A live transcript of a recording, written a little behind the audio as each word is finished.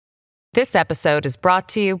This episode is brought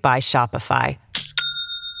to you by Shopify.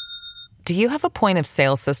 Do you have a point of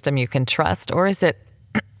sale system you can trust, or is it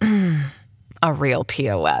a real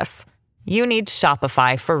POS? You need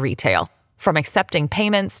Shopify for retail. From accepting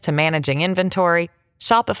payments to managing inventory,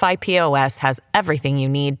 Shopify POS has everything you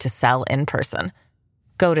need to sell in person.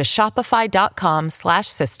 Go to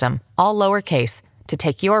shopify.com/system, all lowercase, to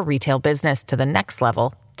take your retail business to the next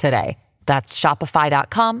level today. That's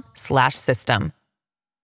shopify.com/system.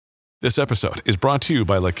 This episode is brought to you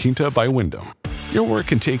by La Quinta by Wyndham. Your work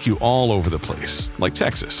can take you all over the place, like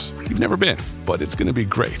Texas. You've never been, but it's going to be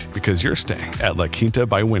great because you're staying at La Quinta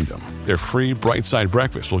by Wyndham. Their free Bright Side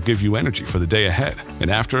breakfast will give you energy for the day ahead. And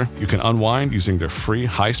after, you can unwind using their free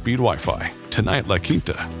high-speed Wi-Fi. Tonight, La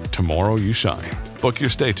Quinta. Tomorrow, you shine. Book your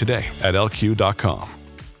stay today at lq.com.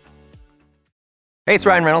 Hey, it's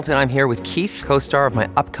Ryan Reynolds, and I'm here with Keith, co-star of my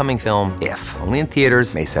upcoming film, If, only in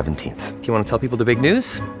theaters May 17th. Do you want to tell people the big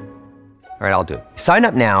news? All right, I'll do it. Sign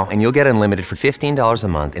up now and you'll get unlimited for $15 a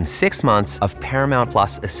month and 6 months of Paramount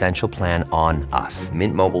Plus Essential Plan on us.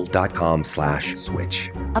 MintMobile.com/switch.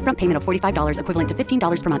 Upfront payment of $45 equivalent to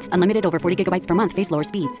 $15 per month. Unlimited over 40 gigabytes per month. Face lower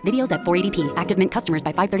speeds. Videos at 480p. Active Mint customers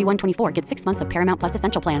by 531.24 get 6 months of Paramount Plus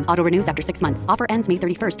Essential Plan. Auto renews after 6 months. Offer ends May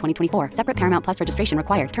 31st, 2024. Separate Paramount Plus registration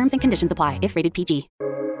required. Terms and conditions apply if rated PG.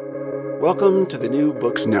 Welcome to the New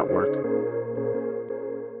Books Network.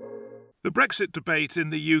 The Brexit debate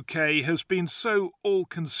in the UK has been so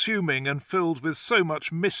all-consuming and filled with so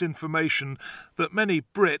much misinformation that many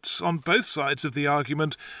Brits on both sides of the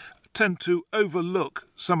argument tend to overlook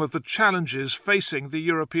some of the challenges facing the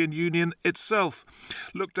European Union itself.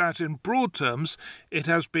 Looked at in broad terms, it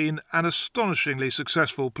has been an astonishingly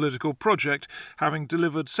successful political project, having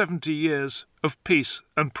delivered 70 years of peace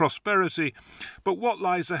and prosperity. But what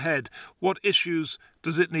lies ahead? What issues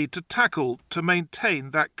does it need to tackle to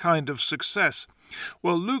maintain that kind of success?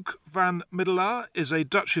 Well, Luuk van Middelaar is a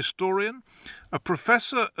Dutch historian, a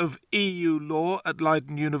professor of EU law at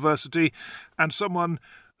Leiden University, and someone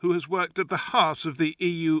who has worked at the heart of the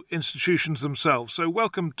EU institutions themselves. So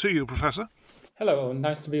welcome to you, Professor. Hello,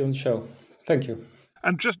 nice to be on the show. Thank you.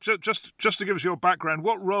 And just to give us your background,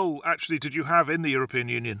 what role actually did you have in the European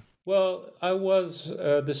Union? Well, I was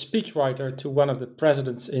the speechwriter to one of the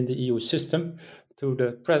presidents in the EU system, to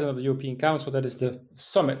the president of the European Council, that is the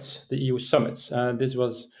summits, the EU summits. And this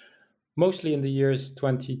was mostly in the years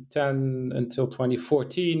 2010 until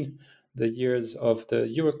 2014, the years of the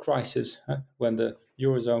Euro crisis, when the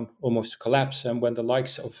Eurozone almost collapsed and when the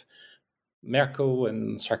likes of Merkel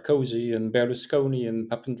and Sarkozy and Berlusconi and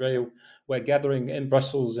Papandreou were gathering in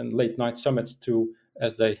Brussels in late-night summits to,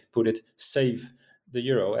 as they put it, save the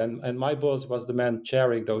euro. And my boss was the man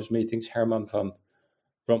chairing those meetings, Herman van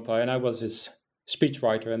Rompuy, and I was his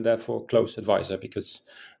speechwriter and therefore close advisor because,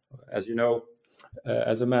 as you know,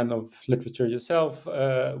 as a man of literature yourself,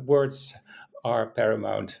 words are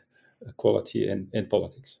paramount quality in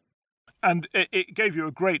politics. And it gave you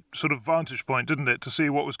a great sort of vantage point, didn't it, to see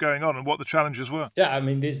what was going on and what the challenges were? Yeah, I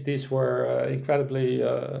mean, these were incredibly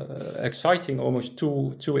exciting, almost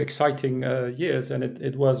too exciting years, and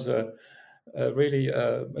it was really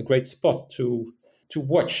a great spot to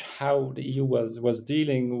watch how the EU was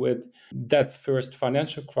dealing with that first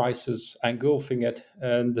financial crisis, engulfing it.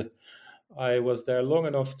 And I was there long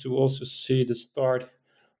enough to also see the start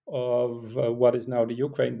of what is now the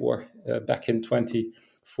Ukraine war back in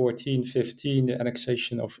 2014-15, the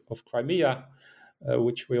annexation of Crimea,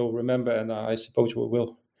 which we'll remember, and I suppose we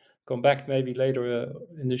will come back maybe later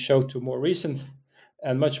in the show to more recent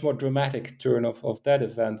and much more dramatic turn of that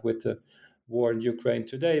event with the war in Ukraine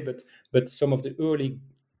today. But some of the early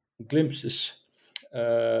glimpses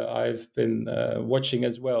I've been watching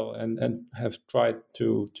as well and have tried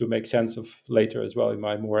to make sense of later as well in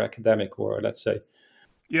my more academic, or let's say,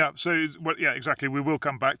 yeah. So, yeah, exactly. We will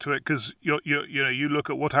come back to it because you look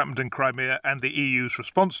at what happened in Crimea and the EU's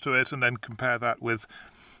response to it, and then compare that with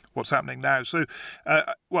what's happening now. So,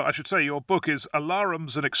 I should say your book is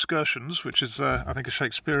Alarums and Excursions, which is, I think, a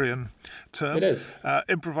Shakespearean term. It is.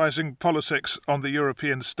 Improvising politics on the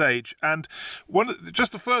European stage. And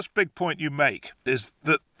just the first big point you make is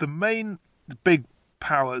that the big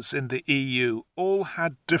powers in the EU all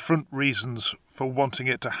had different reasons for wanting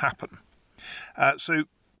it to happen. So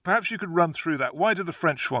perhaps you could run through that. Why do the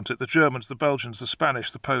French want it, the Germans, the Belgians, the Spanish,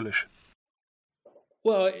 the Polish?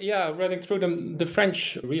 Well, yeah, running through them, the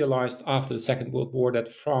French realized after the Second World War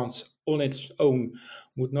that France on its own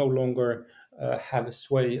would no longer have a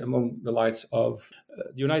sway among the likes of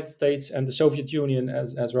the United States and the Soviet Union,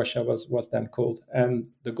 as Russia was then called. And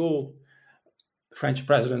de Gaulle, the French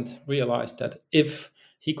president, realized that if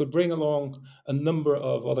he could bring along a number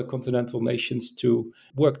of other continental nations to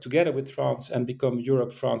work together with France and become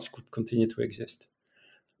Europe. France could continue to exist.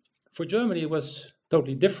 For Germany, it was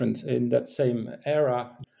totally different in that same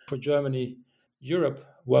era. For Germany, Europe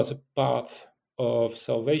was a path of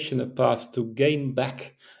salvation, a path to gain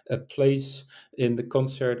back a place in the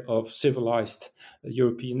concert of civilized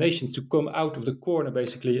European nations, to come out of the corner,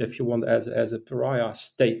 basically, if you want, as a pariah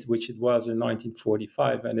state, which it was in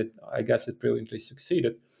 1945, and I guess it brilliantly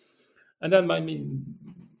succeeded. And then,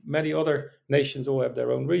 many other nations all have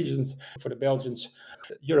their own regions. For the Belgians,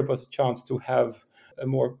 Europe was a chance to have a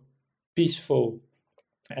more peaceful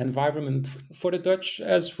environment. For the Dutch,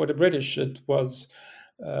 as for the British, it was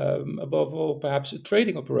above all perhaps a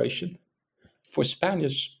trading operation. For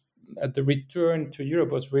Spanish, the return to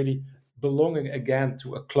Europe was really belonging again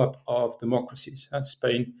to a club of democracies.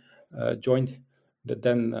 Spain joined the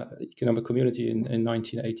then economic community in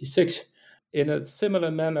 1986. In a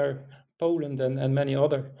similar manner, Poland and many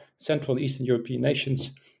other Central and Eastern European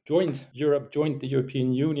nations joined Europe, joined the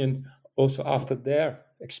European Union, also after their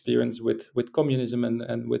experience with communism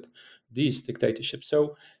and with these dictatorships.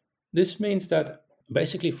 So this means that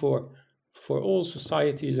basically for all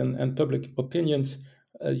societies and public opinions,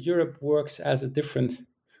 Europe works as a different,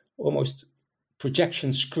 almost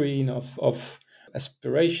projection screen of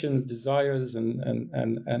aspirations, desires,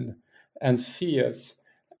 and fears.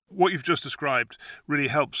 What you've just described really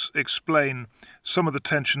helps explain some of the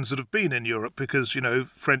tensions that have been in Europe because,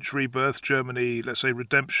 French rebirth, Germany, let's say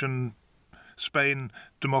redemption, Spain,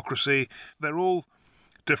 democracy, they're all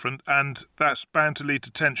different, and that's bound to lead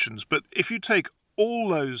to tensions. But if you take all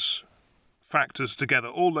those factors together,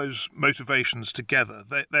 all those motivations together,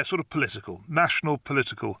 they're sort of political, national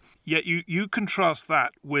political. Yet you contrast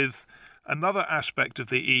that with another aspect of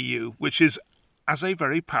the EU, which is as a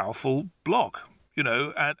very powerful bloc,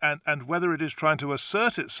 and whether it is trying to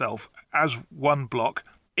assert itself as one bloc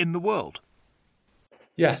in the world.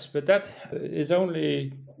 Yes, but that is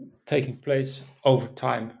only taking place over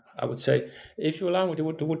time, I would say. If you allow me, there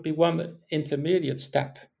would be one intermediate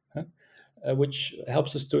step, which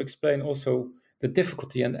helps us to explain also the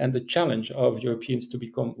difficulty and the challenge of Europeans to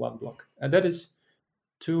become one bloc. And that is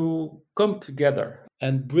to come together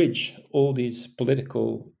and bridge all these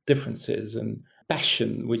political differences and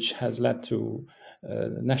passion, which has led to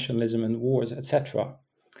nationalism and wars, etc.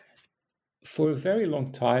 For a very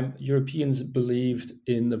long time, Europeans believed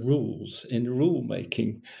in the rules, in rule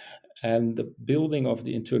making, and the building of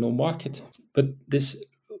the internal market. But this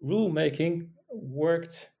rule making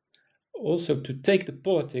worked also to take the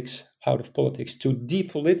politics out of politics, to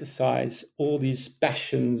depoliticize all these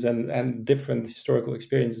passions and different historical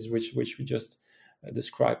experiences which we just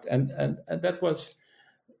described. And that was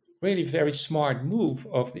really very smart move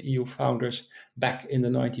of the EU founders back in the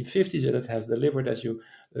 1950s, and it has delivered, as you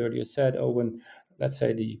earlier said, Owen, let's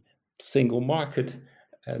say the single market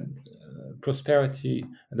and prosperity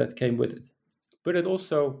that came with it. But it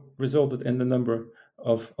also resulted in a number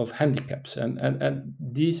of handicaps, and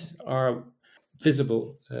these are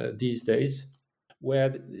visible these days, where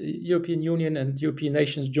the European Union and European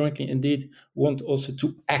nations jointly indeed want also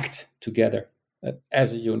to act together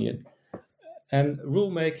as a union. And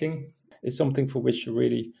rulemaking is something for which you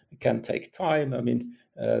really can take time.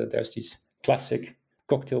 There's these classic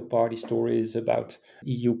cocktail party stories about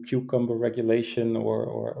EU cucumber regulation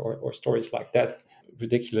or stories like that,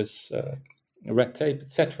 ridiculous red tape,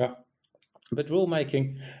 etc. But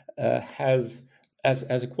rulemaking has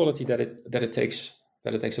as a quality that it takes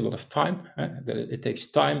a lot of time. That it takes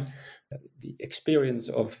time. The experience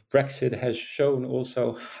of Brexit has shown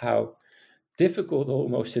also how difficult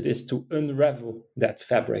almost it is to unravel that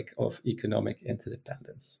fabric of economic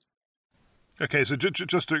interdependence. Okay, so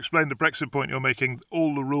just to explain the Brexit point you're making,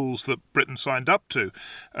 all the rules that Britain signed up to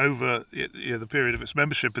over the period of its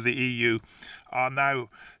membership of the EU are now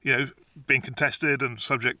being contested and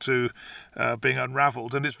subject to being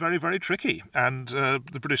unravelled, and it's very, very tricky. And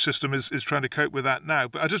the British system is trying to cope with that now.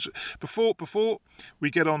 But I just before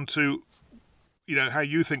we get on to how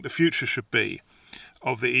you think the future should be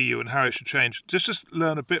of the EU and how it should change, just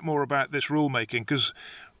learn a bit more about this rulemaking, because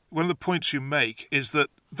one of the points you make is that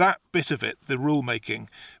bit of it, the rulemaking,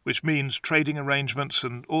 which means trading arrangements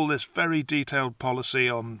and all this very detailed policy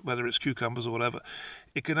on whether it's cucumbers or whatever,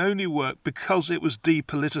 it can only work because it was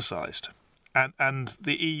depoliticised. And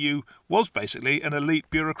the EU was basically an elite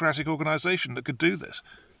bureaucratic organisation that could do this.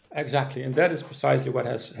 Exactly, and that is precisely what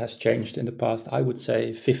has changed in the past, I would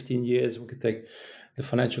say, 15 years. We could take the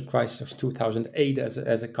financial crisis of 2008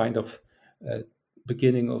 as a kind of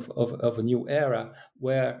beginning of a new era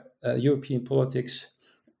where European politics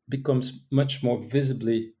becomes much more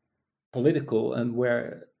visibly political and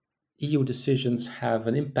where EU decisions have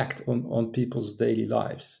an impact on people's daily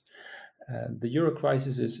lives. The euro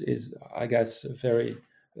crisis is, I guess, a very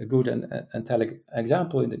good and telling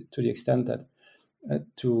example to the extent that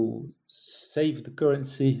to save the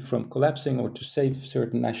currency from collapsing or to save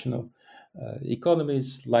certain national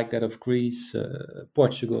economies like that of Greece,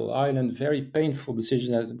 Portugal, Ireland, very painful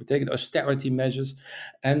decisions that were taken, austerity measures,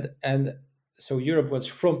 and so Europe was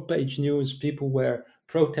front page news. People were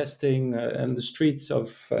protesting in the streets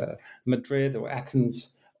of Madrid or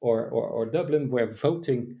Athens or Dublin, were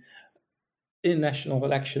voting in national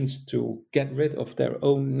elections to get rid of their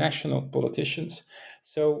own national politicians.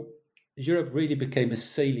 So Europe really became a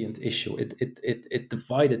salient issue. It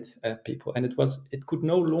divided people, and it could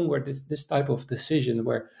no longer this type of decision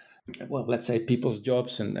where, well, let's say people's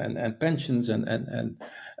jobs and pensions and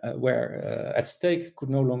were at stake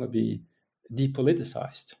could no longer be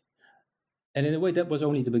depoliticized. And in a way, that was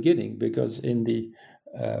only the beginning, because in the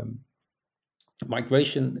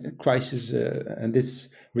migration crisis, and this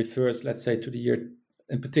refers, let's say, to the year,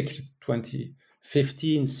 in particular,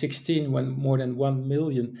 2015-16, when more than 1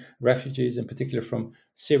 million refugees, in particular from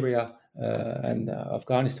Syria and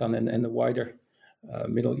Afghanistan and the wider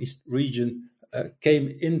Middle East region, came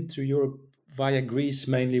into Europe via Greece,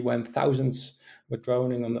 mainly, when thousands were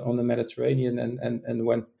drowning on the Mediterranean, and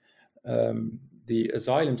when the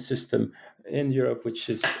asylum system in Europe, which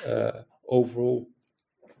is overall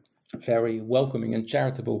very welcoming and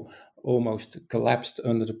charitable, almost collapsed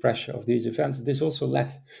under the pressure of these events. This also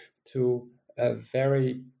led to a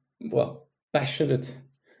very, passionate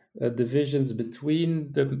divisions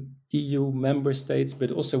between the EU member states,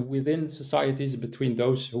 but also within societies, between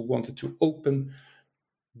those who wanted to open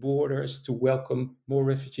borders to welcome more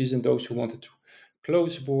refugees and those who wanted to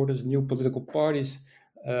close borders. New political parties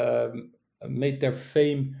made their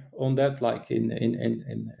fame on that, like in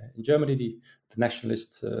Germany, the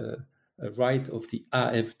nationalist right of the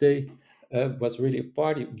AfD was really a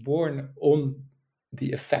party born on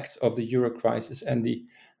the effects of the euro crisis and the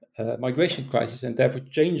migration crisis, and therefore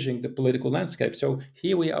changing the political landscape. So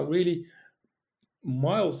here we are, really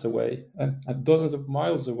miles away, dozens of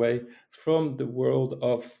miles away from the world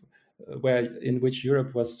of in which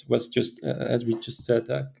Europe was just, as we just said,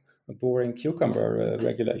 a boring cucumber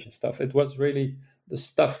regulation stuff. It was really the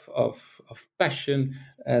stuff of passion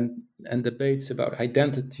and debates about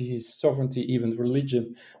identity, sovereignty, even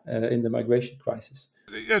religion in the migration crisis.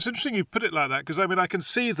 Yeah, it's interesting you put it like that, because I can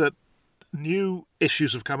see that new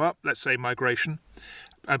issues have come up, let's say migration,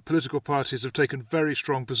 and political parties have taken very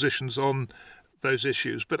strong positions on those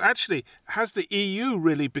issues. But actually, has the EU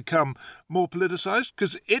really become more politicised?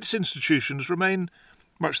 Because its institutions remain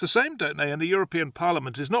much the same, don't they? And the European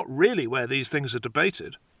Parliament is not really where these things are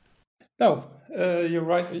debated. No, you're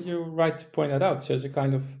right. You're right to point that out. There's a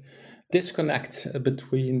kind of disconnect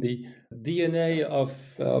between the DNA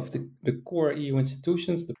of the core EU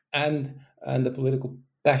institutions and the political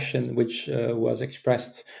passion which was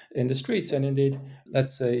expressed in the streets. And indeed,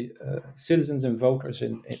 let's say citizens and voters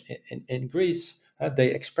in Greece,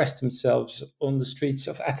 they expressed themselves on the streets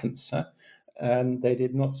of Athens, and they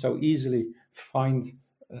did not so easily find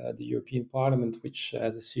the European Parliament, which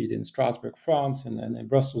has a seat in Strasbourg, France, and in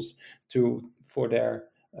Brussels, for their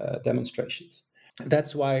demonstrations.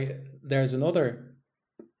 That's why there's another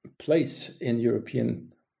place in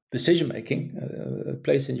European decision-making, a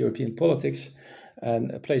place in European politics,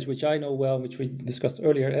 and a place which I know well, which we discussed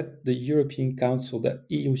earlier at the European Council. The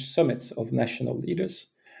EU summits of national leaders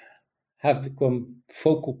have become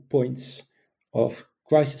focal points of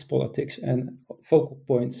crisis politics and focal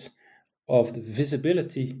points of the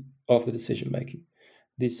visibility of the decision-making.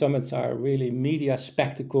 These summits are really media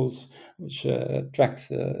spectacles which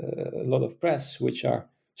attract a lot of press, which are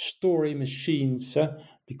story machines,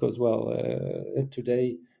 because,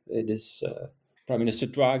 today it is Prime Minister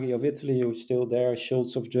Draghi of Italy who's still there,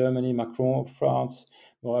 Schulz of Germany, Macron of France,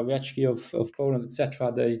 Morawiecki of Poland,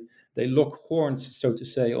 etc. They lock horns, so to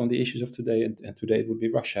say, on the issues of today, and today it would be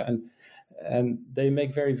Russia. And they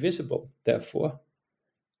make very visible, therefore,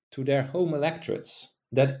 to their home electorates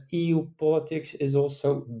that EU politics is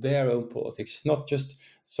also their own politics. It's not just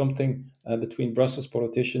something between Brussels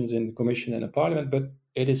politicians in the Commission and the Parliament, but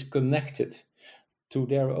it is connected to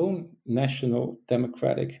their own national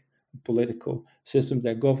democratic political systems,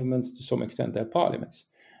 their governments, to some extent their parliaments.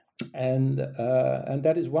 And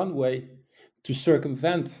that is one way to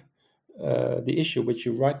circumvent the issue, which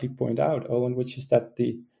you rightly point out, Owen, which is that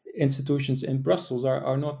the institutions in Brussels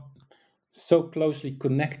are not so closely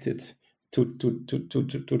connected to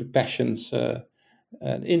the passions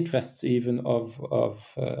and interests even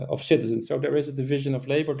of citizens. So there is a division of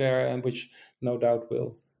labor there, and which no doubt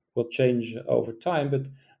will will change over time, but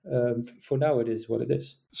for now it is what it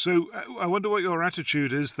is. So I wonder what your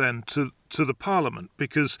attitude is then to the Parliament,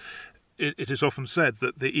 because it is often said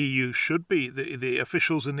that the EU should be, the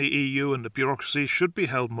officials in the EU and the bureaucracy should be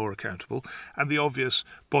held more accountable, and the obvious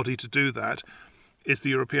body to do that is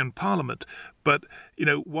the European Parliament. But,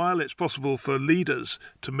 while it's possible for leaders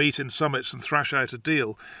to meet in summits and thrash out a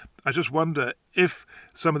deal, I just wonder if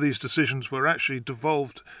some of these decisions were actually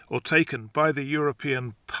devolved or taken by the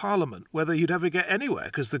European Parliament, whether you'd ever get anywhere,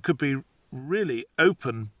 because there could be really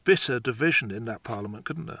open, bitter division in that Parliament,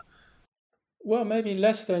 couldn't there? Well, maybe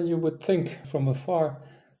less than you would think from afar.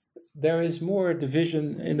 There is more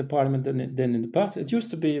division in the Parliament than in the past. It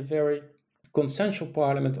used to be a very consensual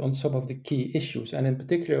Parliament on some of the key issues, and in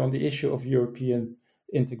particular on the issue of European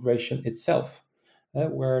integration itself,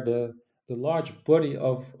 where the large body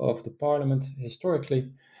of the Parliament,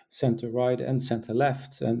 historically centre-right and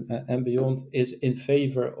centre-left and beyond, is in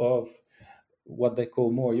favor of what they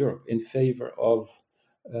call more Europe, in favor of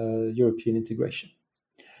European integration.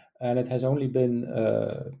 And it has only been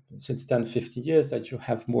since 10, 15 years that you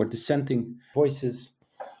have more dissenting voices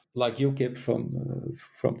like UKIP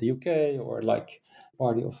from the UK, or like the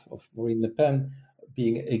party of Marine Le Pen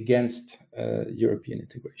being against European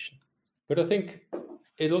integration. But I think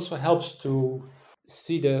it also helps to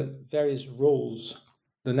see the various roles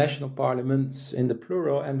the national parliaments in the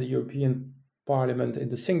plural and the European Parliament in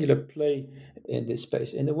the singular play in this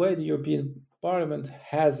space. In a way, the European Parliament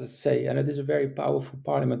has a say, and it is a very powerful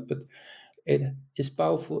parliament, but it is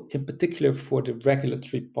powerful in particular for the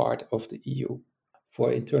regulatory part of the EU,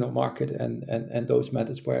 for internal market and those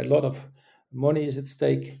matters where a lot of money is at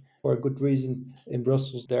stake for a good reason. In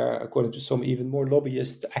Brussels, there are, according to some, even more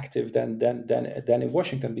lobbyists active than in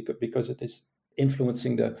Washington, because it is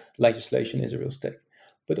influencing the legislation is a real stake.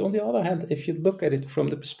 But on the other hand, if you look at it from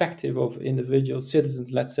the perspective of individual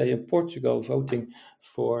citizens, let's say in Portugal, voting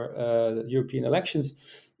for European elections,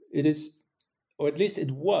 it is, or at least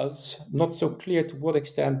it was, not so clear to what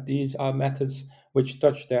extent these are matters which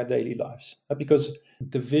touch their daily lives. Because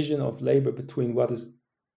the vision of Labour between what is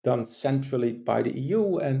done centrally by the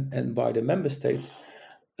EU and by the member states,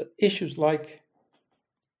 issues like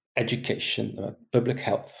education, public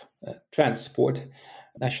health, transport,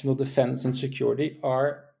 national defense and security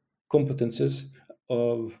are competences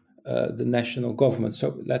of the national government.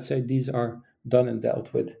 So let's say these are done and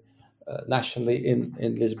dealt with nationally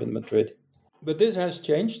in Lisbon, Madrid. But this has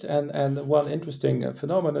changed, and one interesting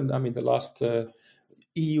phenomenon, I mean, the last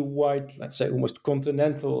EU-wide, let's say almost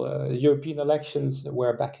continental European elections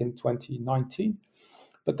were back in 2019.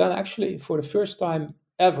 But then actually, for the first time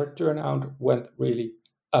ever, turnout went really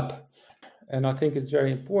up. And I think it's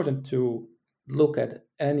very important to look at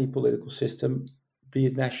any political system, be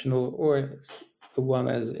it national or one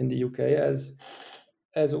as in the UK,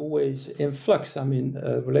 as always in flux. I mean,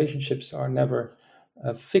 relationships are never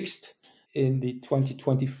fixed in the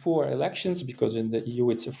 2024 elections, because in the EU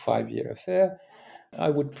it's a 5-year affair. I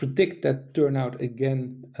would predict that turnout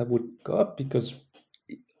again would go up, because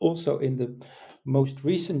also in the most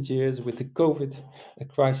recent years with the COVID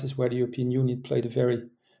crisis, where the European Union played a very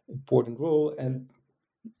important role, and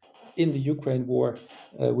in the Ukraine war,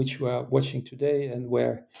 which we are watching today, and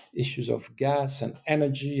where issues of gas and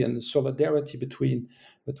energy and the solidarity between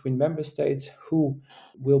member states who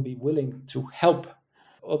will be willing to help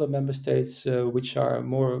other member states which are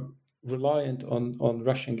more reliant on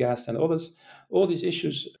Russian gas than others, all these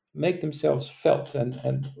issues make themselves felt.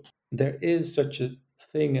 And there is such a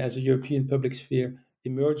thing as a European public sphere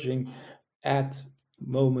emerging at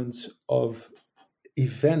moments of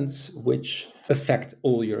events which affect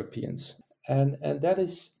all Europeans. And that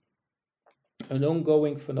is an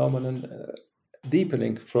ongoing phenomenon,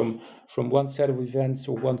 deepening from one set of events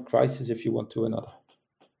or one crisis, if you want, to another.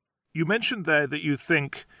 You mentioned there that you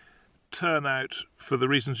think turnout, for the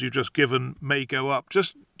reasons you've just given, may go up.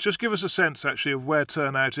 Just give us a sense, actually, of where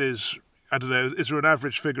turnout is. I don't know, is there an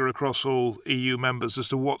average figure across all EU members as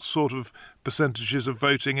to what sort of percentages of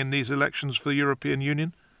voting in these elections for the European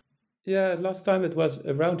Union? Yeah, last time it was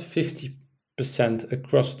around 50%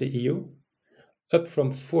 across the EU, up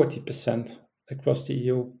from 40% across the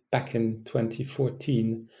EU back in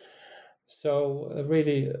 2014. So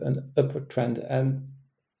really an upward trend. And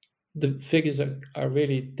the figures are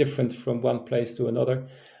really different from one place to another.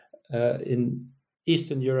 In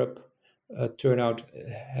Eastern Europe, turnout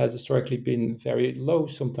has historically been very low,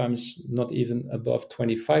 sometimes not even above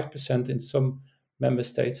 25% in some member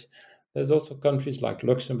states. There's also countries like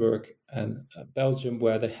Luxembourg and Belgium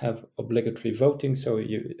where they have obligatory voting, so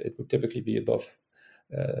it would typically be above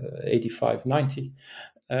 85, 90.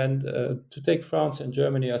 And to take France and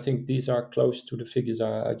Germany, I think these are close to the figures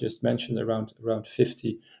I just mentioned, around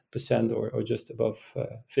 50% or just above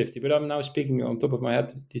 50. But I'm now speaking on top of my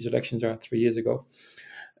head. These elections are 3 years ago,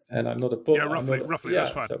 and I'm not a poll. Yeah, roughly,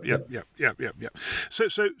 that's fine. So, Yeah.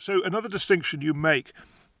 So another distinction you make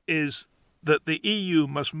is that the EU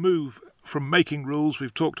must move from making rules,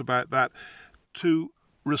 we've talked about that, to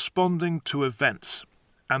responding to events,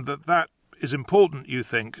 and that is important, you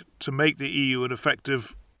think, to make the EU an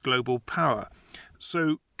effective global power.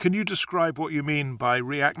 So can you describe what you mean by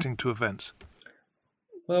reacting to events?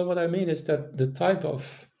 Well, what I mean is that the type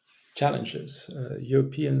of challenges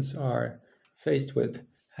Europeans are faced with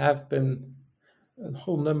have been a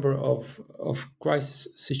whole number of crisis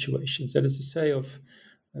situations. That is to say, of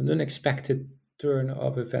an unexpected turn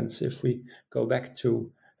of events. If we go back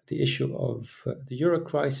to the issue of the euro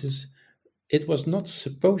crisis, it was not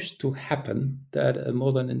supposed to happen that a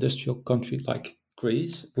modern industrial country like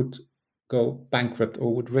Greece would go bankrupt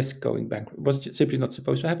or would risk going bankrupt. It was simply not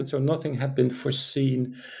supposed to happen. So nothing had been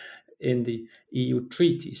foreseen in the EU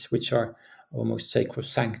treaties, which are almost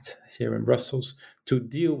sacrosanct here in Brussels, to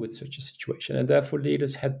deal with such a situation. And therefore,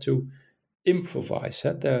 leaders had to improvise.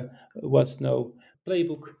 There was no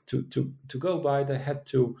playbook to go by. They had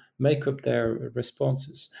to make up their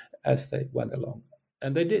responses as they went along.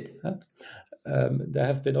 And they did. There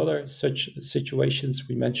have been other such situations.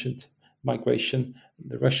 We mentioned migration,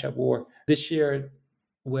 the Russia war this year,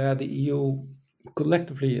 where the EU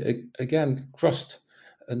collectively again crossed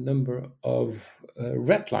a number of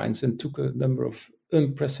red lines and took a number of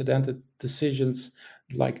unprecedented decisions,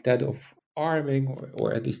 like that of arming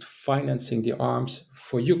or at least financing the arms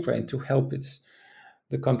for Ukraine to help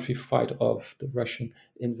the country fight off the Russian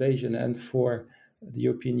invasion. And for the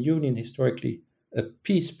European Union, historically a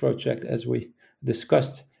peace project, as we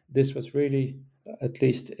discussed, this was really, at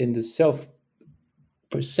least in the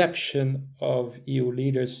self-perception of EU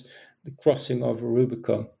leaders, the crossing of a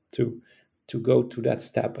Rubicon to go to that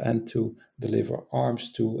step and to deliver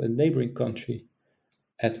arms to a neighboring country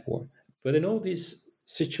at war. But in all these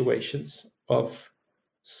situations of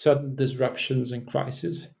sudden disruptions and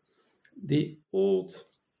crises, the old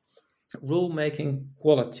rule-making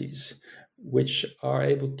qualities, which are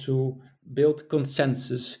able to build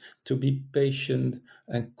consensus, to be patient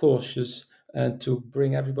and cautious, and to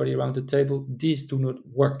bring everybody around the table, these do not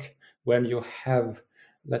work when you have,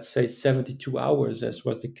 let's say, 72 hours, as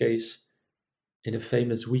was the case in a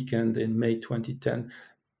famous weekend in May 2010,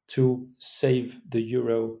 to save the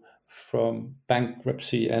euro from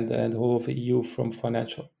bankruptcy and the whole of the EU from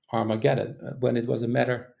financial Armageddon, when it was a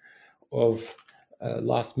matter of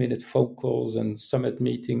last-minute phone calls and summit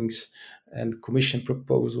meetings and commission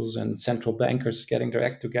proposals and central bankers getting their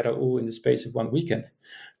act together all in the space of one weekend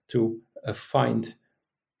to find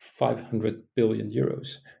 500 billion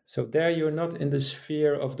euros. So there you're not in the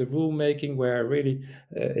sphere of the rulemaking, where really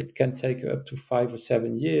it can take up to 5 or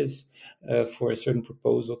 7 years for a certain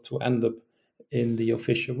proposal to end up in the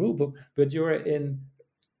official rulebook, but you're in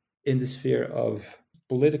the sphere of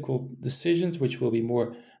political decisions, which will be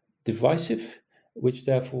more divisive, which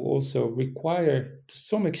therefore also require, to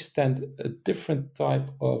some extent, a different type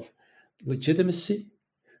of legitimacy,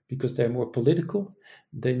 because they're more political.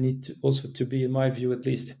 They need to also to be, in my view at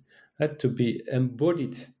least, to be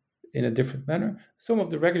embodied in a different manner. Some of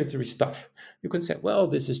the regulatory stuff, you can say, well,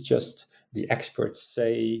 this is just the experts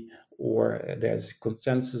say, or there's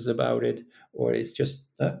consensus about it, or it's just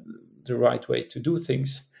the right way to do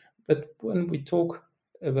things. But when we talk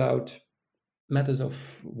about matters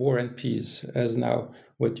of war and peace, as now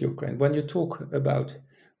with Ukraine, when you talk about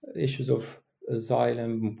issues of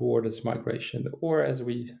asylum, borders, migration, or as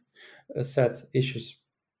we said, issues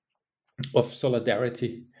of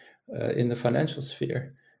solidarity in the financial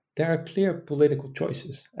sphere, there are clear political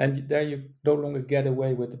choices. And there you no longer get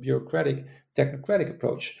away with the bureaucratic, technocratic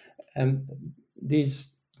approach. And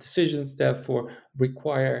these decisions, therefore,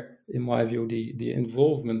 require, in my view, the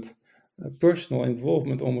involvement, personal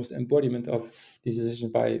involvement, almost embodiment of these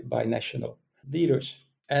decisions by national leaders.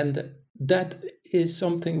 And that is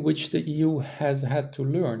something which the EU has had to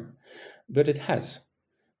learn, but it has.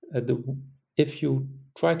 If you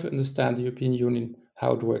try to understand the European Union,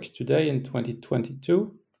 how it works today in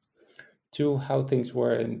 2022, to how things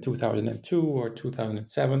were in 2002 or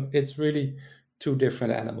 2007, it's really two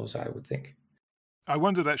different animals, I would think. I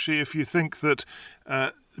wondered actually if you think that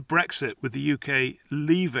Brexit, with the UK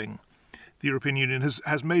leaving the European Union,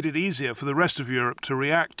 has made it easier for the rest of Europe to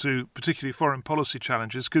react to particularly foreign policy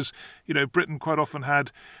challenges, because, you know, Britain quite often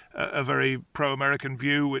had a very pro-American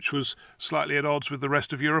view, which was slightly at odds with the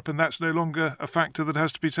rest of Europe, and that's no longer a factor that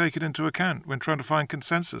has to be taken into account when trying to find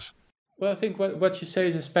consensus. Well, I think what you say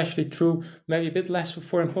is especially true, maybe a bit less for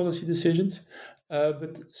foreign policy decisions,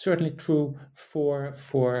 but certainly true for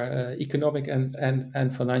economic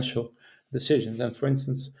and financial decisions. And for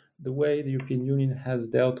instance, the way the European Union has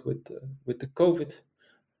dealt with the COVID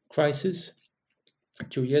crisis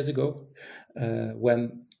 2 years ago,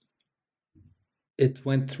 when it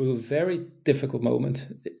went through a very difficult moment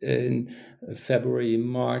in February,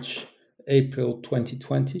 March, April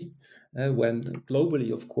 2020, when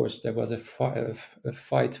globally, of course, there was a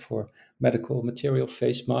fight for medical material,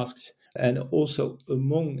 face masks, and also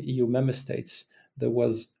among EU member states, there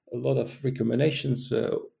was a lot of recriminations.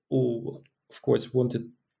 All, of course,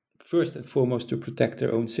 wanted first and foremost to protect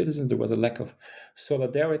their own citizens. There was a lack of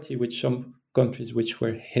solidarity with some countries which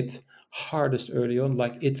were hit hardest early on,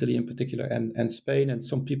 like Italy in particular and Spain. And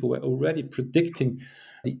some people were already predicting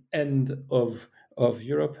the end of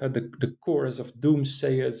Europe. The chorus of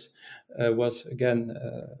doomsayers was again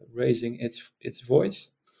raising its voice.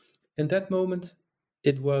 In that moment,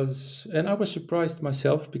 it was, and I was surprised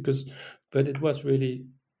myself but it was really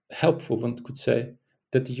helpful, one could say,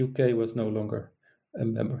 that the UK was no longer a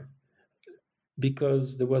member,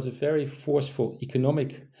 because there was a very forceful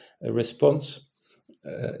economic response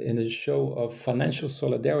in a show of financial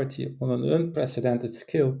solidarity on an unprecedented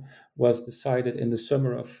scale was decided in the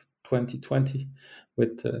summer of 2020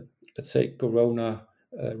 with, let's say, Corona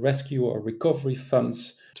rescue or recovery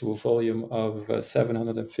funds to a volume of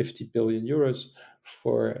 750 billion euros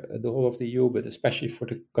for the whole of the EU, but especially for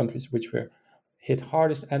the countries which were hit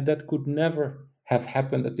hardest. And that could never have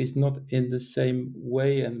happened, at least not in the same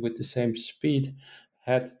way and with the same speed,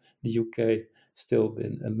 had the UK still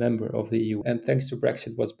been a member of the EU. And thanks to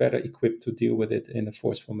Brexit, was better equipped to deal with it in a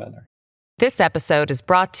forceful manner. This episode is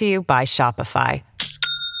brought to you by Shopify.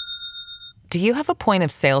 Do you have a point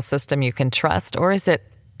of sale system you can trust, or is it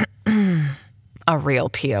a real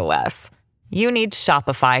POS? You need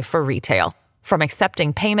Shopify for retail. From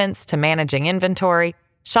accepting payments to managing inventory,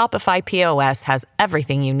 Shopify POS has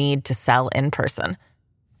everything you need to sell in person.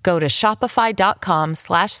 Go to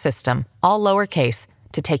shopify.com/system, all lowercase,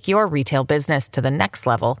 to take your retail business to the next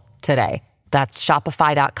level today. That's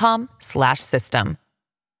shopify.com/system.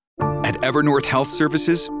 At Evernorth Health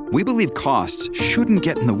Services, we believe costs shouldn't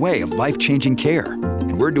get in the way of life-changing care,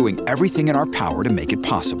 and we're doing everything in our power to make it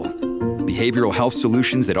possible. Behavioral health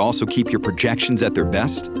solutions that also keep your projections at their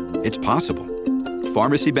best? It's possible.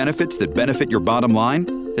 Pharmacy benefits that benefit your bottom line?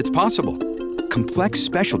 It's possible. Complex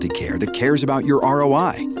specialty care that cares about your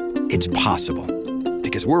ROI? It's possible.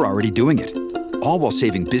 Because we're already doing it. All while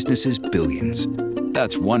saving businesses billions.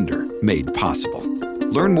 That's Wonder made possible.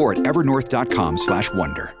 Learn more at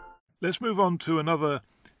evernorth.com/wonder. Let's move on to another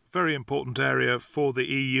very important area for the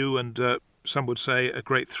EU and some would say a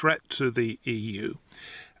great threat to the EU.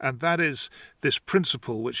 And that is this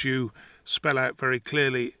principle which you spell out very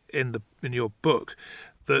clearly in your book,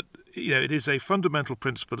 that it is a fundamental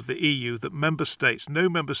principle of the EU that no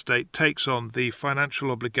member state takes on the financial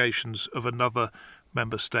obligations of another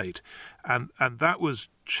member state. And that was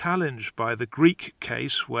challenged by the Greek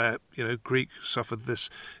case where, Greece suffered this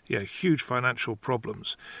huge financial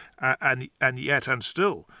problems and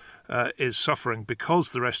still is suffering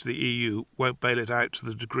because the rest of the EU won't bail it out to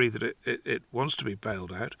the degree that it wants to be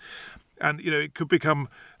bailed out. And, it could become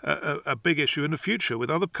a big issue in the future with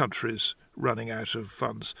other countries running out of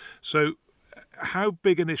funds. So how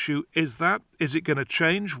big an issue is that? Is it going to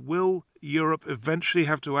change? Will Europe eventually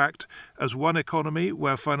have to act as one economy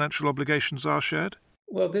where financial obligations are shared?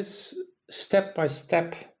 Well, this step by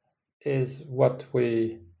step is what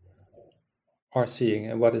we are seeing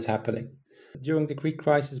and what is happening. During the Greek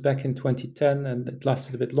crisis back in 2010, and it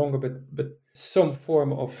lasted a bit longer, but some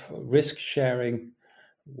form of risk sharing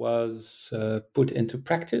was put into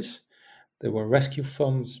practice. There were rescue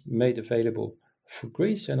funds made available for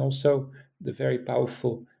Greece, and also the very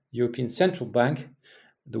powerful European Central Bank,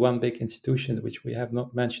 the one big institution which we have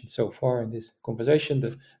not mentioned so far in this conversation,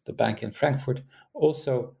 the bank in Frankfurt,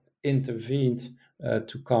 also intervened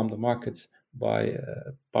to calm the markets by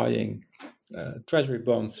buying treasury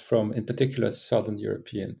bonds from, in particular, southern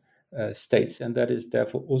European states. And that is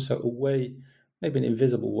therefore also a way, maybe an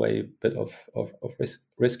invisible way, but of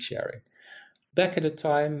risk sharing. Back at the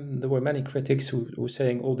time, there were many critics who were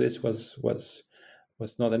saying all this was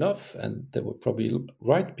not enough, and they were probably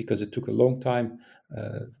right, because it took a long time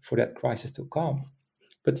for that crisis to calm.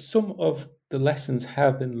 But some of the lessons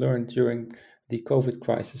have been learned during the COVID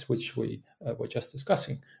crisis, which we were just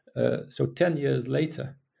discussing. So 10 years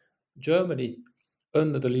later, Germany,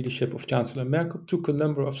 under the leadership of Chancellor Merkel, took a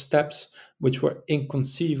number of steps which were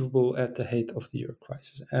inconceivable at the height of the euro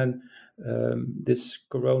crisis. And this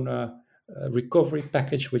Corona recovery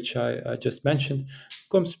package, which I just mentioned,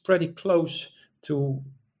 comes pretty close to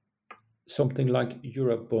something like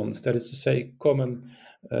Euro bonds, that is to say, common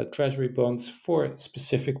treasury bonds for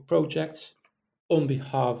specific projects on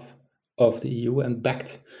behalf of the EU and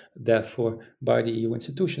backed, therefore, by the EU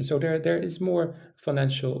institutions. So there is more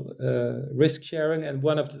financial risk sharing, and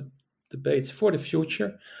one of the debates for the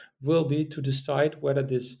future will be to decide whether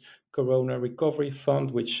this Corona Recovery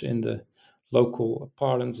Fund, which in the local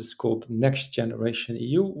parlance is called Next Generation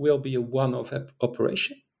EU, will be a one-off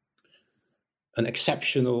operation, an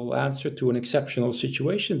exceptional answer to an exceptional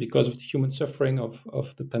situation because of the human suffering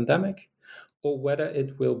of the pandemic, or whether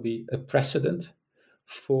it will be a precedent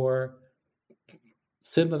for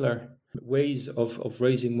similar ways of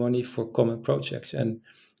raising money for common projects. And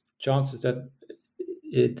chances that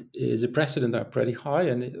it is a precedent are pretty high,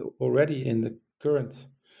 and already in the current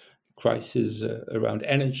crisis around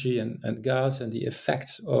energy and gas and the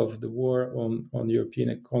effects of the war on European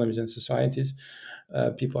economies and societies,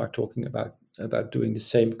 people are talking about doing the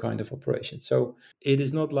same kind of operation. So it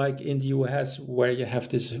is not like in the US where you have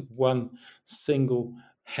this one single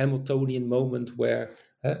Hamiltonian moment where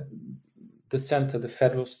the center, the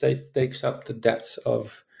federal state, takes up the debts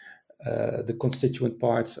of the constituent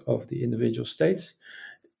parts of the individual states.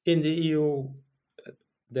 In the EU,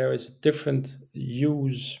 there is different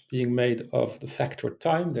use being made of the factor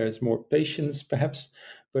time. There is more patience, perhaps,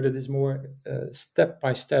 but it is more step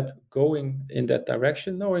by step going in that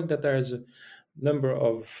direction, knowing that there is a number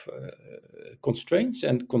of constraints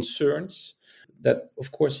and concerns. That,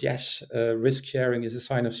 of course, yes, risk sharing is a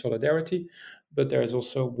sign of solidarity, but there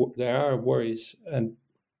are worries, and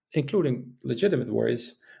including legitimate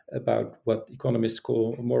worries, about what economists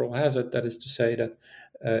call a moral hazard. That is to say that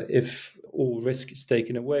if all risk is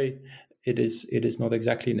taken away, it is not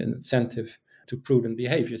exactly an incentive to prudent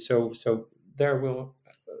behavior. So there will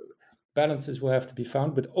balances will have to be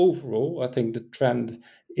found. But overall, I think the trend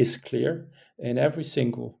is clear. In every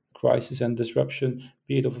single crisis and disruption,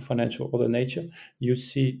 be it of a financial or other nature, you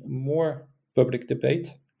see more public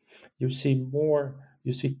debate. You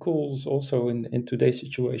see calls also in today's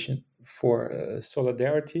situation for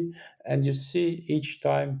solidarity, and you see each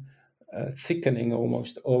time thickening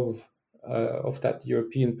almost of that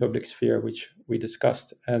European public sphere which we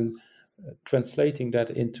discussed, and translating that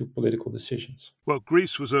into political decisions. Well,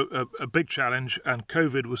 Greece was a big challenge and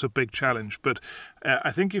COVID was a big challenge. But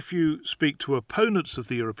I think if you speak to opponents of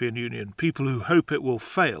the European Union, people who hope it will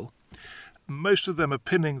fail, most of them are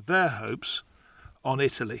pinning their hopes on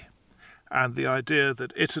Italy. And the idea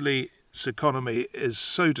that Italy's economy is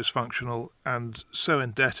so dysfunctional and so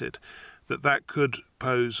indebted that could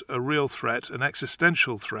pose a real threat, an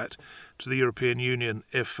existential threat to the European Union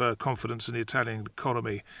if confidence in the Italian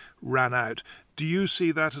economy ran out. Do you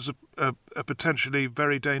see that as a potentially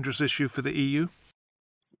very dangerous issue for the EU?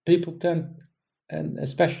 People tend, and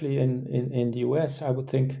especially in the US, I would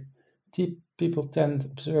think,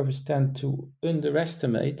 observers tend to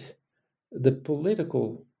underestimate the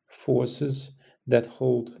political forces that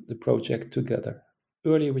hold the project together.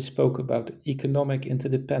 Earlier we spoke about economic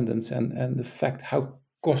interdependence and the fact how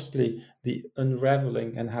costly the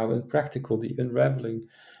unraveling and how impractical the unraveling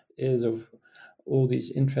is of all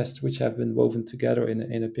these interests which have been woven together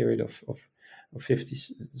in a period of 50,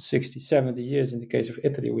 60, 70 years in the case of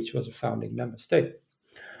Italy, which was a founding member state.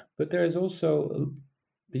 But there is also,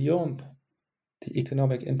 beyond the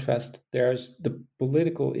economic interest, there's the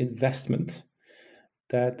political investment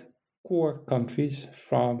that core countries,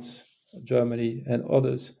 France, Germany, and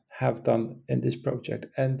others have done in this project.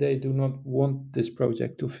 And they do not want this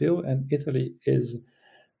project to fail. And Italy is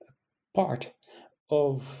part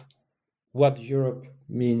of what Europe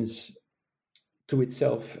means to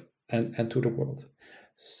itself and to the world.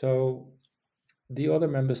 So the other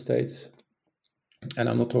member states, and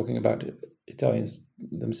I'm not talking about the Italians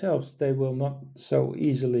themselves, they will not so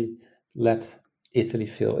easily let Italy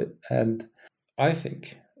fail. And I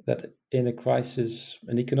think that in a crisis,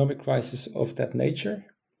 an economic crisis of that nature,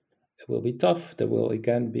 it will be tough. There will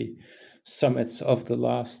again be summits of the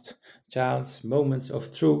last chance, moments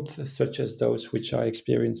of truth, such as those which I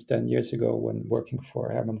experienced 10 years ago when working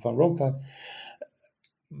for Herman van Rompuy.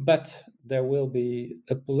 But there will be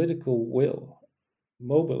a political will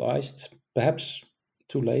mobilized, perhaps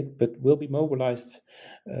too late, but will be mobilized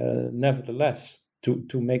nevertheless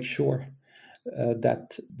to make sure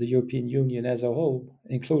that the European Union as a whole,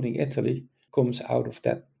 including Italy, comes out of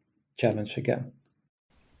that challenge again.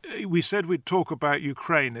 We said we'd talk about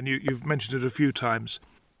Ukraine, and you've mentioned it a few times.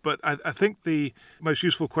 But I think the most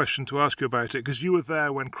useful question to ask you about it, because you were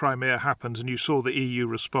there when Crimea happened and you saw the EU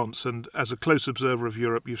response, and as a close observer of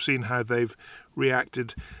Europe, you've seen how they've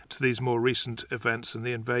reacted to these more recent events and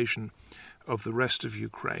the invasion of the rest of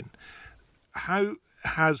Ukraine. How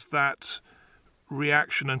has that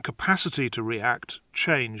reaction and capacity to react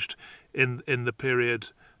changed in the period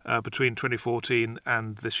between 2014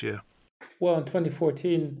 and this year? Well, in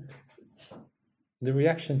 2014, the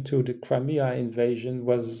reaction to the Crimea invasion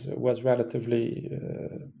was relatively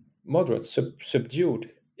moderate,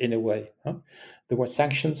 subdued in a way. There were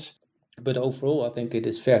sanctions, but overall, I think it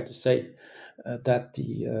is fair to say that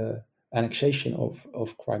the annexation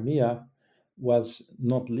of Crimea was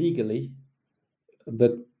not legally,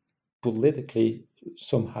 but politically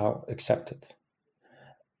somehow accepted.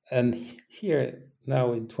 And here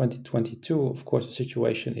now in 2022, of course, the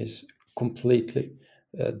situation is completely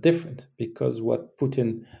different, because what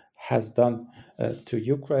Putin has done to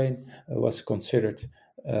Ukraine was considered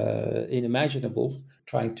unimaginable,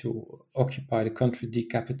 trying to occupy the country,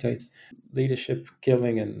 decapitate leadership,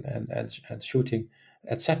 killing and shooting,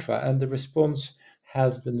 etc. And the response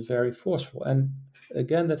has been very forceful. And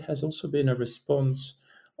again, that has also been a response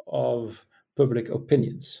of public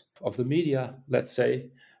opinions, of the media, let's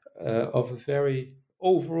say, of a very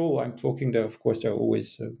overall, I'm talking there, of course, there are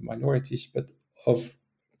always minorities, but of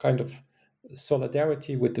kind of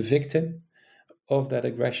solidarity with the victim of that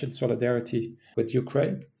aggression, solidarity with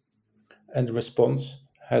Ukraine. And the response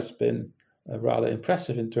has been rather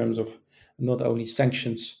impressive in terms of not only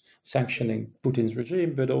sanctioning Putin's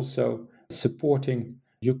regime, but also supporting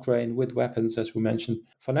Ukraine with weapons, as we mentioned,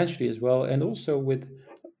 financially as well, and also with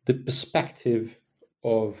the perspective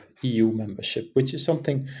of EU membership, which is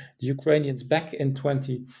something the Ukrainians back in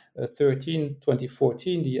 2013,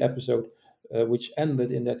 2014, the episode which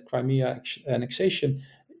ended in that Crimea annexation,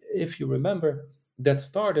 if you remember, that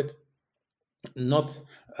started not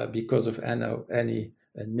because of any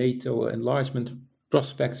NATO enlargement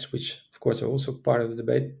prospects, which of course are also part of the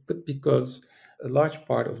debate, but because a large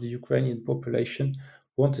part of the Ukrainian population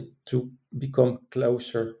wanted to become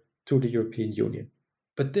closer to the European Union.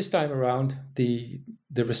 But this time around, the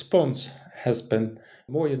response has been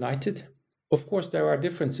more united. Of course, there are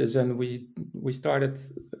differences, and we started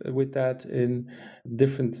with that in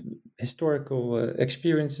different historical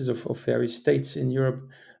experiences of various states in Europe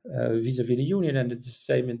vis-à-vis the Union, and it's the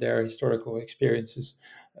same in their historical experiences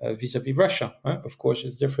vis-à-vis Russia. Of course,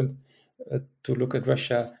 it's different to look at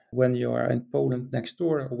Russia when you are in Poland next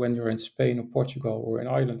door, or when you're in Spain or Portugal or in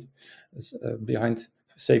Ireland,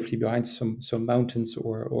 safely behind some mountains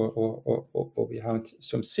or behind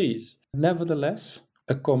some seas. Nevertheless,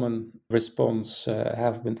 a common response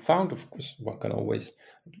have been found. Of course, one can always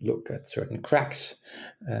look at certain cracks,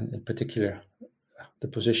 and in particular, the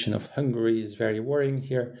position of Hungary is very worrying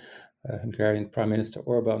here. Hungarian Prime Minister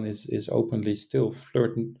Orban is openly still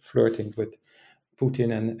flirting with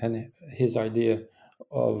Putin and his idea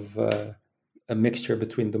of a mixture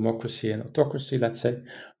between democracy and autocracy, let's say.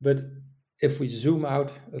 But if we zoom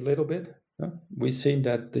out a little bit, we see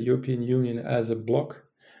that the European Union as a bloc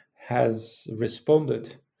has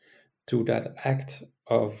responded to that act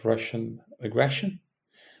of Russian aggression,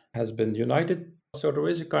 has been united. So there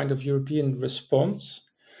is a kind of European response,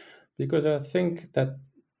 because I think that,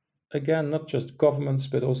 again, not just governments,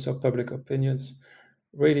 but also public opinions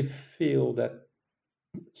really feel that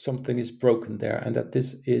something is broken there, and that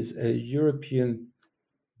this is a European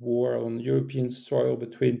war on European soil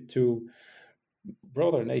between two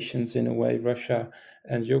brother nations in a way, Russia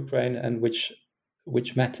and Ukraine, and which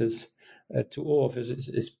matters to all of us,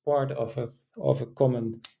 is part of a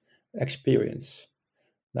common experience.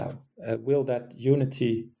 Now, will that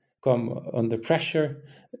unity come under pressure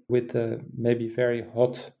with a maybe very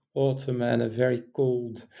hot autumn and a very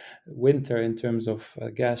cold winter in terms of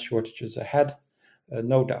gas shortages ahead?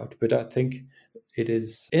 No doubt. But I think it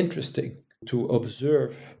is interesting to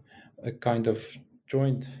observe a kind of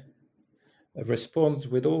joint response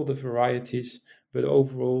with all the varieties, but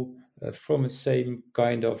overall from a same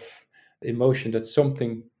kind of emotion, that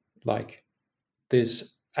something like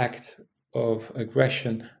this act of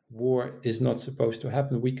aggression, war, is not supposed to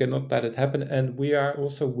happen. We cannot let it happen, and we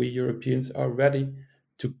Europeans are ready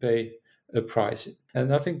to pay a price.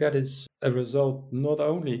 And I think that is a result not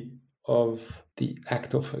only of the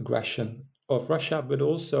act of aggression of Russia, but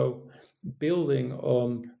also building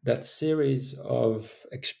on that series of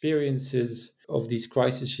experiences of these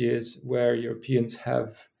crisis years, where Europeans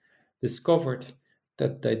have discovered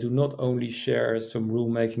that they do not only share some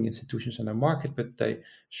rule-making institutions in a market, but they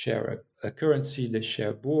share a currency, they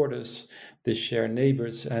share borders, they share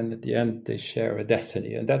neighbors, and at the end they share a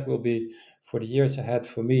destiny. And that will be for the years ahead,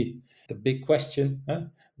 for me, the big question,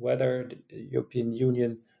 whether the European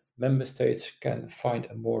Union member states can find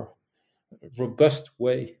a more robust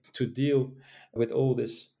way to deal with all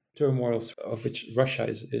this turmoil, of which Russia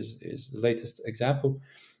is the latest example,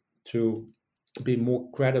 to be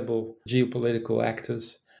more credible geopolitical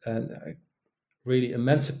actors and really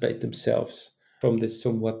emancipate themselves from this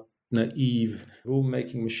somewhat naive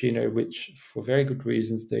rulemaking machinery, which for very good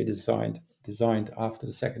reasons they designed after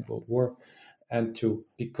the Second World War, and to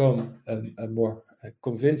become a more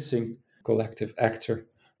convincing collective actor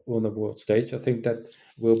on the world stage. I think that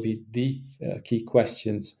will be the key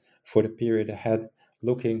questions for the period ahead,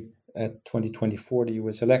 looking at 2024, the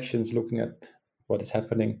US elections, looking at what is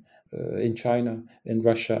happening in China, in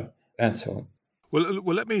Russia, and so on.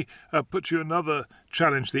 Well, let me put you another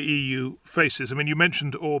challenge the EU faces. I mean, you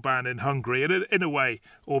mentioned Orban in Hungary, and in a way,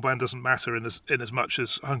 Orban doesn't matter in as much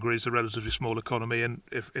as Hungary is a relatively small economy, and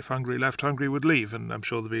if Hungary left, Hungary would leave, and I'm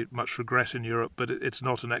sure there'd be much regret in Europe, but it's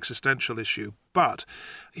not an existential issue. But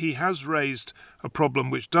he has raised a problem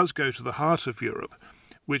which does go to the heart of Europe,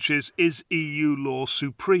 which is EU law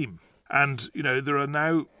supreme? And, there are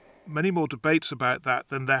now many more debates about that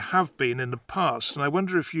than there have been in the past, and I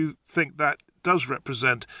wonder if you think that does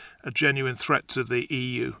represent a genuine threat to the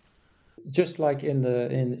EU. Just like in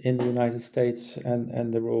the United States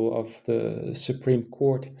and the role of the Supreme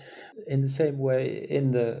Court, in the same way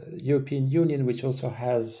in the European Union, which also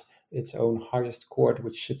has its own highest court,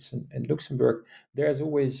 which sits in Luxembourg, there's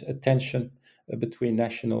always a tension between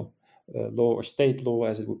national law or state law,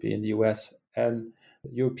 as it would be in the US, and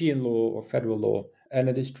European law or federal law. And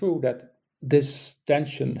it is true that this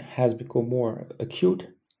tension has become more acute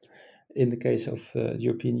in the case of the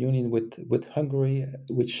European Union with Hungary,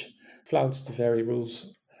 which flouts the very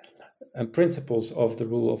rules and principles of the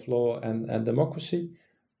rule of law and democracy.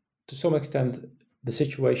 To some extent, the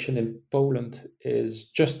situation in Poland is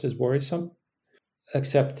just as worrisome,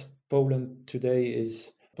 except Poland today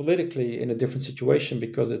is politically in a different situation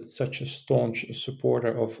because it's such a staunch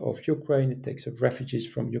supporter of Ukraine. It takes up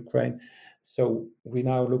refugees from Ukraine. So we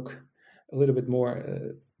now look a little bit more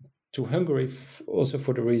to Hungary, also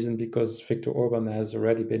for the reason because Viktor Orban has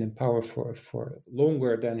already been in power for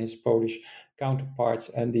longer than his Polish counterparts,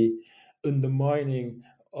 and the undermining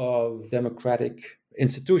of democratic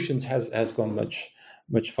institutions has gone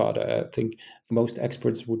much farther. I think most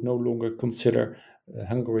experts would no longer consider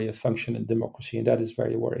Hungary a functioning democracy, and that is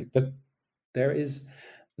very worrying. But there is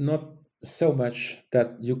not so much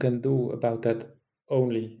that you can do about that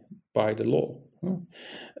only by the law.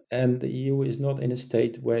 And the EU is not in a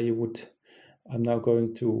state where you would, I'm now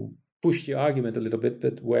going to push the argument a little bit,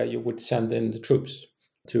 but where you would send in the troops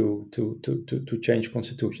to change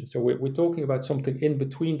constitution. So we're talking about something in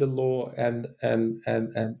between the law and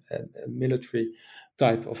military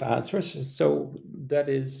type of answers. So that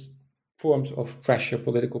is forms of pressure,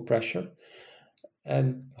 political pressure,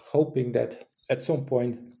 and hoping that at some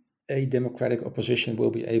point a democratic opposition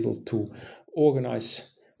will be able to organize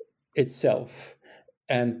itself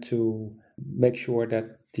and to make sure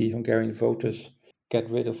that the Hungarian voters get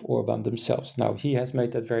rid of Orban themselves. Now, he has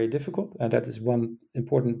made that very difficult, and that is one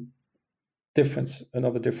important difference,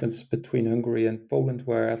 another difference between Hungary and Poland,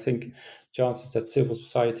 where I think chances that civil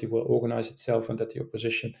society will organize itself and that the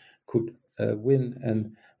opposition could win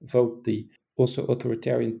and vote the also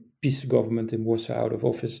authoritarian peace government in Warsaw out of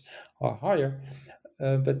office are higher.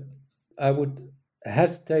 But I would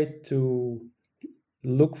hesitate to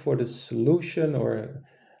look for the solution or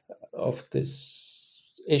of this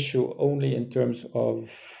issue only in terms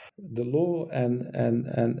of the law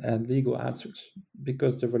and legal answers,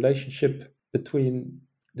 because the relationship between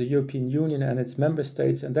the European Union and its member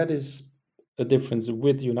states, and that is a difference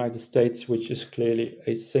with the United States, which is clearly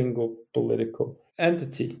a single political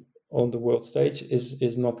entity on the world stage,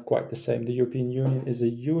 is not quite the same. The European Union is a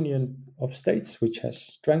union of states which has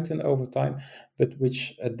strengthened over time, but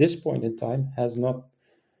which at this point in time has not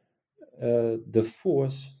the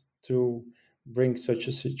force to bring such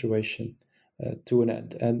a situation to an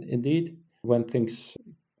end. And indeed, when things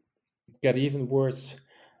get even worse,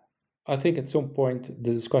 I think at some point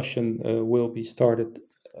the discussion will be started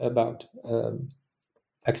about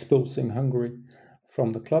expulsing Hungary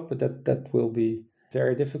from the club, but that will be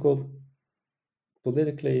very difficult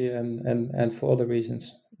politically and for other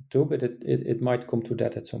reasons too, but it might come to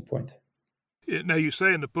that at some point. Now, you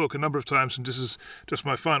say in the book a number of times, and this is just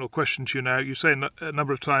my final question to you now, you say a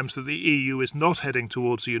number of times that the EU is not heading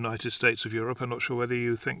towards the United States of Europe. I'm not sure whether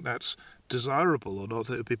you think that's desirable or not,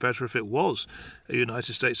 that it would be better if it was a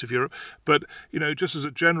United States of Europe. But, just as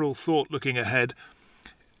a general thought looking ahead,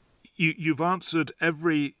 you've answered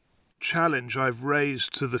every challenge I've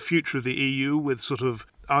raised to the future of the EU with sort of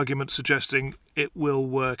arguments suggesting it will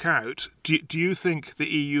work out. Do you think the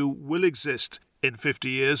EU will exist in 50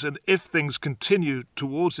 years? And if things continue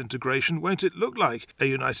towards integration, won't it look like a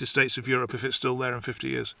United States of Europe if it's still there in 50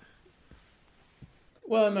 years?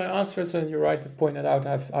 Well, my answer is, and you're right to point it out,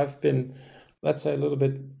 I've been, let's say, a little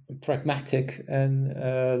bit pragmatic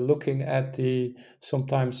and looking at the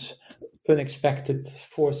sometimes unexpected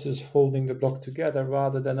forces holding the bloc together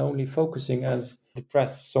rather than only focusing, as the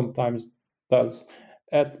press sometimes does,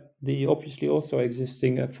 at the obviously also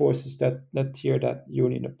existing forces that tear that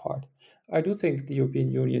union apart. I do think the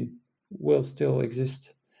European Union will still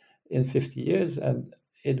exist in 50 years, and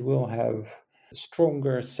it will have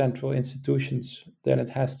stronger central institutions than it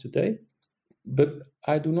has today. But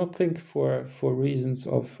I do not think for reasons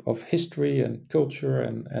of history and culture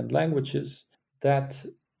and languages that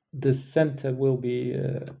the center will be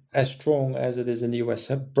as strong as it is in the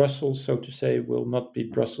US. Brussels, so to say, will not be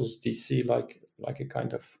Brussels, DC, like a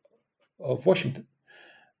kind of Washington.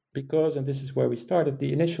 Because, and this is where we started,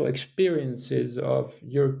 the initial experiences of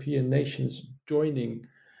European nations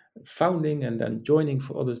founding and then joining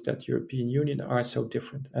for others that European Union are so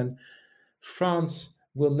different. And France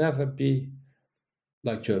will never be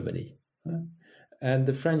like Germany. And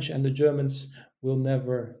the French and the Germans will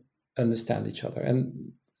never understand each other.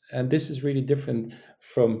 And this is really different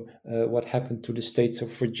from what happened to the states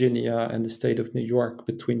of Virginia and the state of New York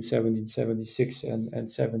between 1776 and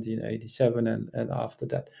 1787 and after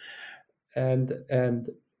that. And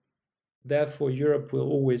therefore, Europe will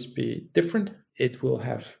always be different. It will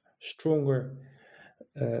have stronger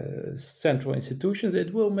central institutions.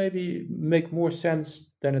 It will maybe make more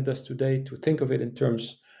sense than it does today to think of it in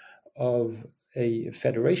terms of a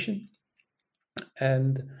federation.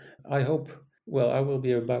 And I hope, well, I will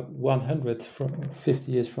be about 100 from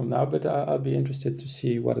 50 years from now, but I'll be interested to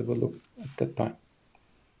see what it will look at that time.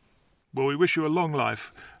 Well, we wish you a long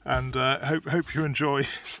life, and hope you enjoy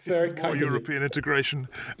more European integration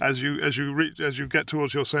as you get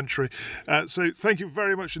towards your century. So, thank you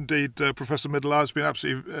very much indeed, Professor Middelaar. It's been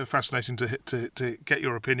absolutely fascinating to get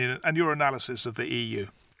your opinion and your analysis of the EU.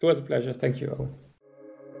 It was a pleasure. Thank you, Owen.